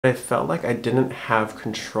I felt like I didn't have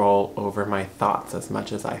control over my thoughts as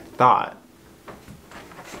much as I thought.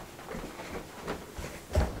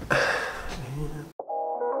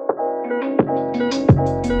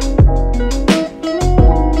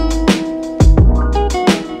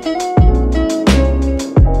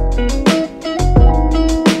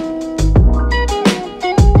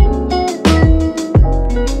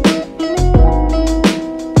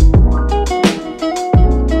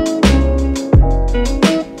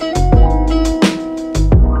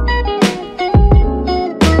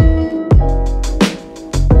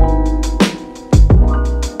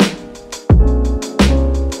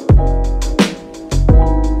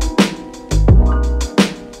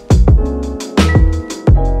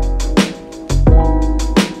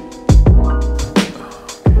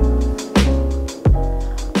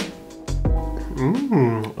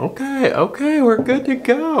 Okay, we're good to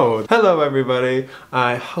go. Hello everybody.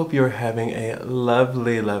 I hope you're having a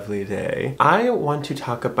lovely, lovely day. I want to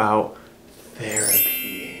talk about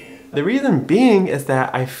therapy. The reason being is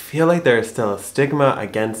that I feel like there is still a stigma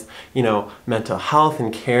against, mental health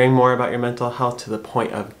and caring more about your mental health to the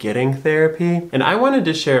point of getting therapy. And I wanted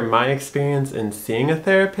to share my experience in seeing a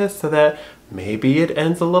therapist so that maybe it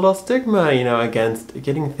ends a little stigma, against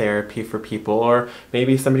getting therapy for people, or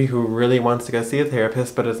maybe somebody who really wants to go see a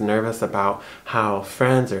therapist but is nervous about how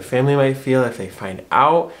friends or family might feel if they find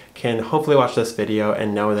out, can hopefully watch this video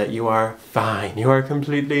and know that you are fine. You are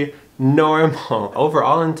completely normal.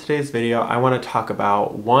 Overall, in today's video, I want to talk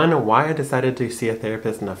about 1, why I decided to see a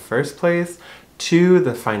therapist in the first place, 2,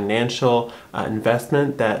 the financial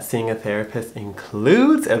investment that seeing a therapist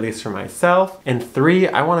includes, at least for myself, and 3,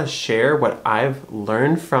 I want to share what I've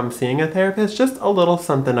learned from seeing a therapist, just a little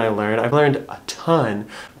something I learned. I've learned a ton,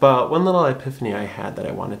 but one little epiphany I had that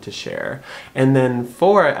I wanted to share. And then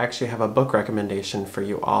 4, I actually have a book recommendation for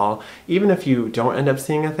you all. Even if you don't end up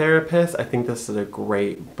seeing a therapist, I think this is a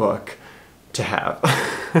great book to have.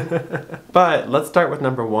 But let's start with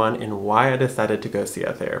number 1 and why I decided to go see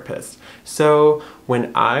a therapist. So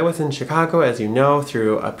when I was in Chicago, as you know,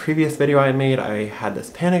 through a previous video I made, I had this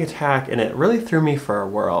panic attack and it really threw me for a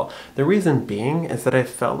whirl. The reason being is that I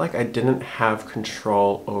felt like I didn't have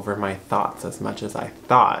control over my thoughts as much as I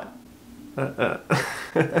thought.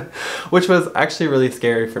 Which was actually really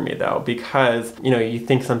scary for me though, because you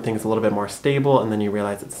think something's a little bit more stable and then you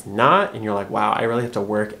realize it's not, and you're like, wow, I really have to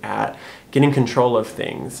work at getting control of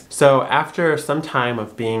things. So after some time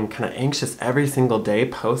of being kind of anxious every single day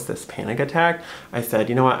post this panic attack, I said,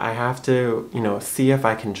 you know what, I have to, see if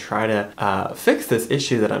I can try to fix this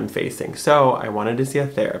issue that I'm facing. So I wanted to see a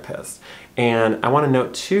therapist. And I want to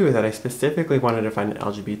note too that I specifically wanted to find an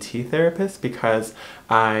LGBT therapist because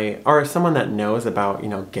or someone that knows about,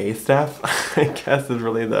 gay stuff, I guess is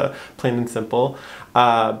really the plain and simple,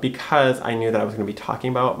 because I knew that I was going to be talking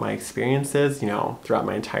about my experiences, throughout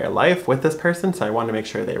my entire life with this person, so I wanted to make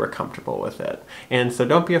sure they were comfortable with it. And so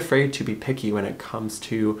don't be afraid to be picky when it comes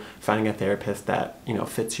to finding a therapist that,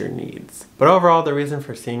 fits your needs. But overall, the reason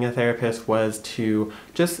for seeing a therapist was to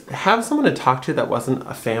just have someone to talk to that wasn't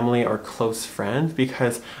a family or close friend,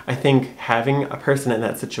 because I think having a person in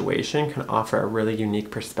that situation can offer a really unique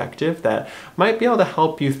perspective that might be able to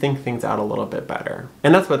help you think things out a little bit better.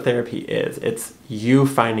 And that's what therapy is. It's you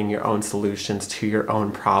finding your own solutions to your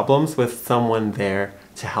own problems with someone there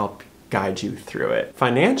to help guide you through it.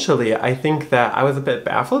 Financially, I think that I was a bit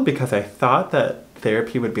baffled because I thought that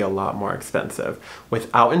therapy would be a lot more expensive.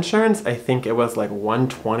 Without insurance, I think it was like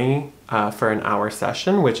 $120 for an hour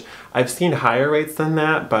session, which I've seen higher rates than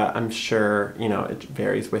that, but I'm sure, it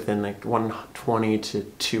varies within like 120 to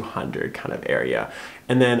 200 kind of area.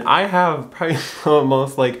 And then I have probably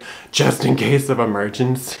almost like just in case of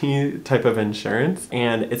emergency type of insurance,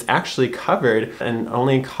 and it's actually covered and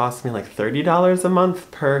only costs me like $30 a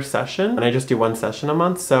month per session, and I just do 1 session a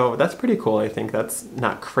month, so that's pretty cool. I think that's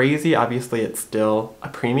not crazy. Obviously it's still a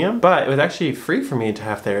premium, but it was actually free for me to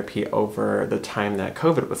have therapy over the time that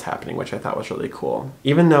COVID was happening, which I thought was really cool.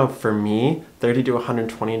 Even though for me, $30 to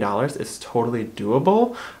 $120 is totally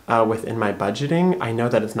doable within my budgeting, I know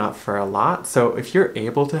that it's not for a lot. So if you're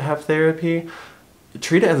able to have therapy,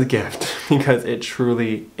 treat it as a gift because it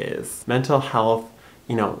truly is. Mental health,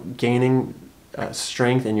 gaining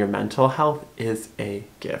strength in your mental health is a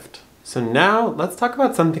gift. So now let's talk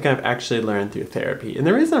about something I've actually learned through therapy. And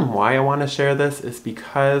the reason why I want to share this is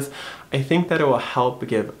because I think that it will help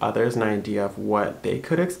give others an idea of what they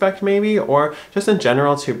could expect maybe, or just in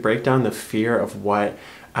general to break down the fear of what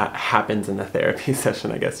happens in a therapy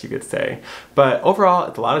session, I guess you could say. But overall,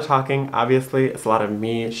 it's a lot of talking. Obviously, it's a lot of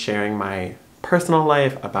me sharing my personal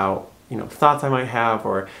life about thoughts I might have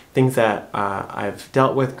or things that I've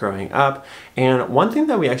dealt with growing up. And one thing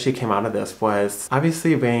that we actually came out of this was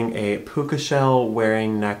obviously being a puka shell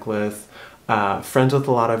wearing necklace, friends with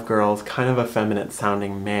a lot of girls, kind of effeminate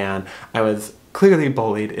sounding man. I was clearly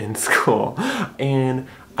bullied in school. And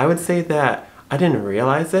I would say that I didn't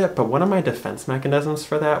realize it, but one of my defense mechanisms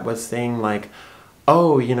for that was saying like,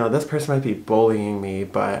 oh, this person might be bullying me,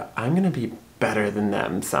 but I'm gonna be better than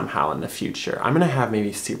them somehow in the future. I'm gonna have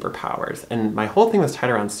maybe superpowers. And my whole thing was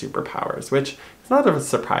tied around superpowers, which is not a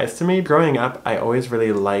surprise to me. Growing up, I always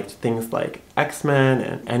really liked things like X-Men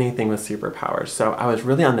and anything with superpowers. So I was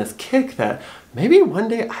really on this kick that maybe one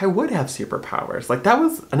day I would have superpowers. Like that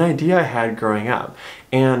was an idea I had growing up.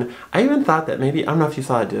 And I even thought that maybe, I don't know if you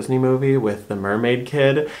saw a Disney movie with the mermaid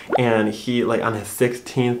kid and he like on his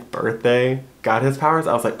 16th birthday got his powers.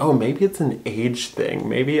 I was like, oh, maybe it's an age thing.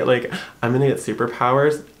 Maybe like I'm gonna get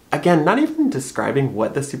superpowers. Again, not even describing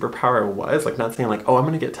what the superpower was, like not saying like, oh, I'm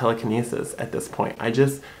gonna get telekinesis at this point. I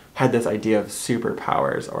just had this idea of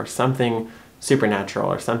superpowers or something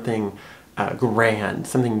supernatural or something grand,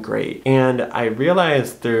 something great. And I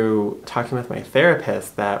realized through talking with my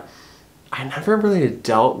therapist that I never really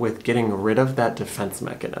dealt with getting rid of that defense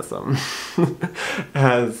mechanism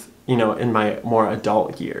as, in my more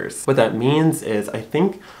adult years. What that means is I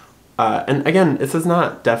think, and again, this is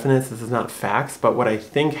not definite, this is not facts, but what I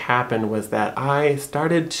think happened was that I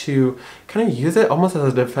started to kind of use it almost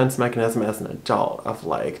as a defense mechanism as an adult of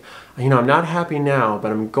like, I'm not happy now,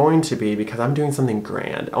 but I'm going to be because I'm doing something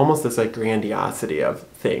grand, almost this like grandiosity of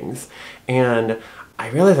things. And I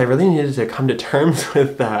realized I really needed to come to terms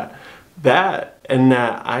with that and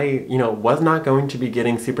that I, was not going to be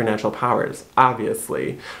getting supernatural powers,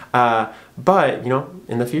 obviously. But,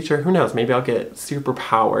 in the future, who knows? Maybe I'll get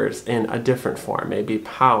superpowers in a different form, maybe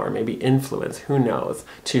power, maybe influence, who knows,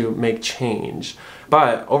 to make change.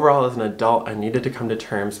 But overall, as an adult, I needed to come to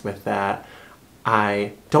terms with that.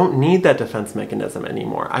 I don't need that defense mechanism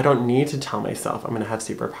anymore. I don't need to tell myself I'm going to have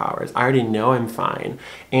superpowers. I already know I'm fine.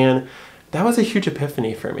 And that was a huge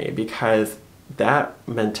epiphany for me because that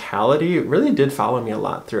mentality really did follow me a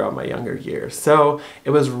lot throughout my younger years. So it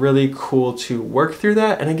was really cool to work through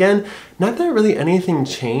that. And again, not that really anything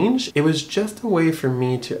changed. It was just a way for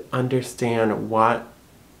me to understand what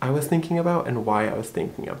I was thinking about and why I was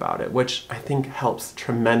thinking about it, which I think helps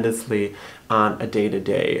tremendously on a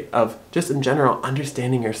day-to-day of just in general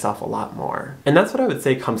understanding yourself a lot more. And that's what I would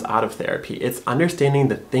say comes out of therapy. It's understanding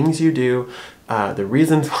the things you do, the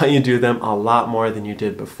reasons why you do them a lot more than you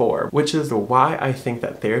did before, which is why I think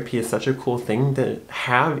that therapy is such a cool thing to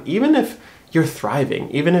have, even if you're thriving,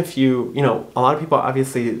 even if you a lot of people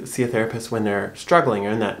obviously see a therapist when they're struggling or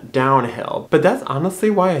in that downhill. But that's honestly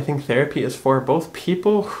why I think therapy is for both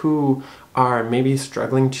people who are maybe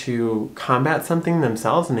struggling to combat something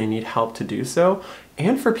themselves and they need help to do so,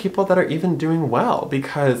 and for people that are even doing well,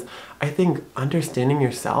 because I think understanding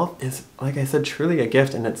yourself is, like I said, truly a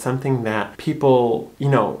gift, and it's something that people,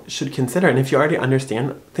 should consider. And if you already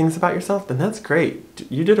understand things about yourself, then that's great.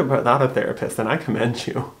 You did it without a therapist, and I commend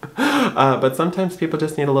you. But sometimes people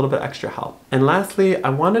just need a little bit extra help. And lastly, I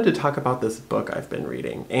wanted to talk about this book I've been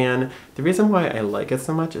reading. And the reason why I like it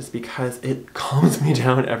so much is because it calms me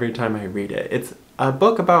down every time I read it. It's a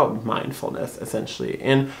book about mindfulness, essentially.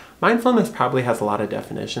 And mindfulness probably has a lot of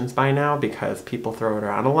definitions by now because people throw it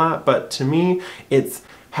around a lot, but to me, it's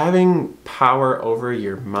having power over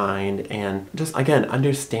your mind and just, again,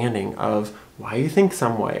 understanding of why you think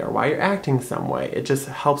some way or why you're acting some way. It just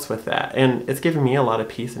helps with that. And it's given me a lot of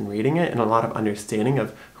peace in reading it and a lot of understanding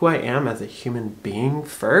of who I am as a human being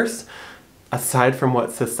first, aside from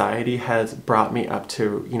what society has brought me up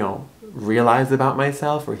to, realize about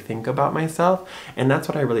myself or think about myself. And that's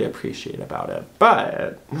what I really appreciate about it.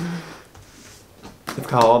 But it's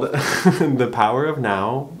called The Power of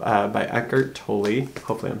Now by Eckhart Tolle.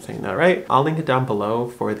 Hopefully I'm saying that right. I'll link it down below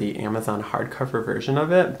for the Amazon hardcover version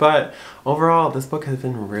of it. But overall, this book has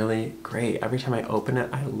been really great. Every time I open it,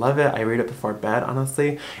 I love it. I read it before bed,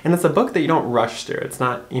 honestly. And it's a book that you don't rush through. It's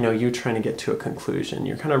not, you trying to get to a conclusion.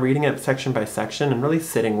 You're kind of reading it section by section and really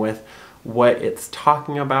sitting with what it's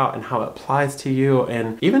talking about and how it applies to you.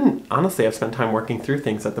 And even, honestly, I've spent time working through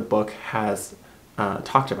things that the book has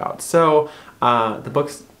talked about. So the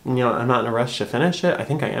book's, I'm not in a rush to finish it. I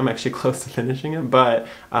think I am actually close to finishing it, but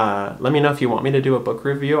let me know if you want me to do a book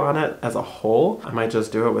review on it as a whole. I might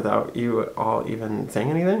just do it without you all even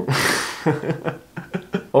saying anything.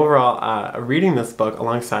 overall, reading this book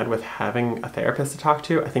alongside with having a therapist to talk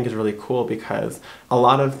to, I think is really cool because a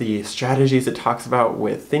lot of the strategies it talks about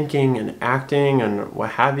with thinking and acting and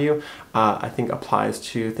what have you, I think applies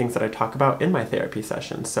to things that I talk about in my therapy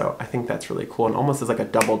sessions. So I think that's really cool and almost is like a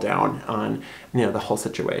double down on, the whole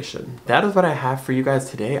situation. That is what I have for you guys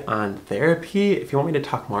today on therapy. If you want me to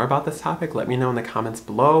talk more about this topic, let me know in the comments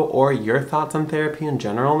below, or your thoughts on therapy in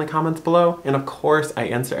general in the comments below. And of course, I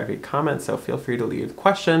answer every comment, so feel free to leave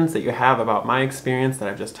questions that you have about my experience that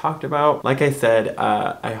I've just talked about. Like I said,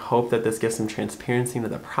 I hope that this gives some transparency into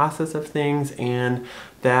the process of things and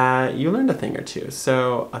that you learned a thing or two.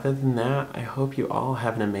 So other than that, I hope you all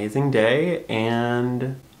have an amazing day,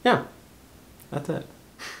 and yeah, that's it.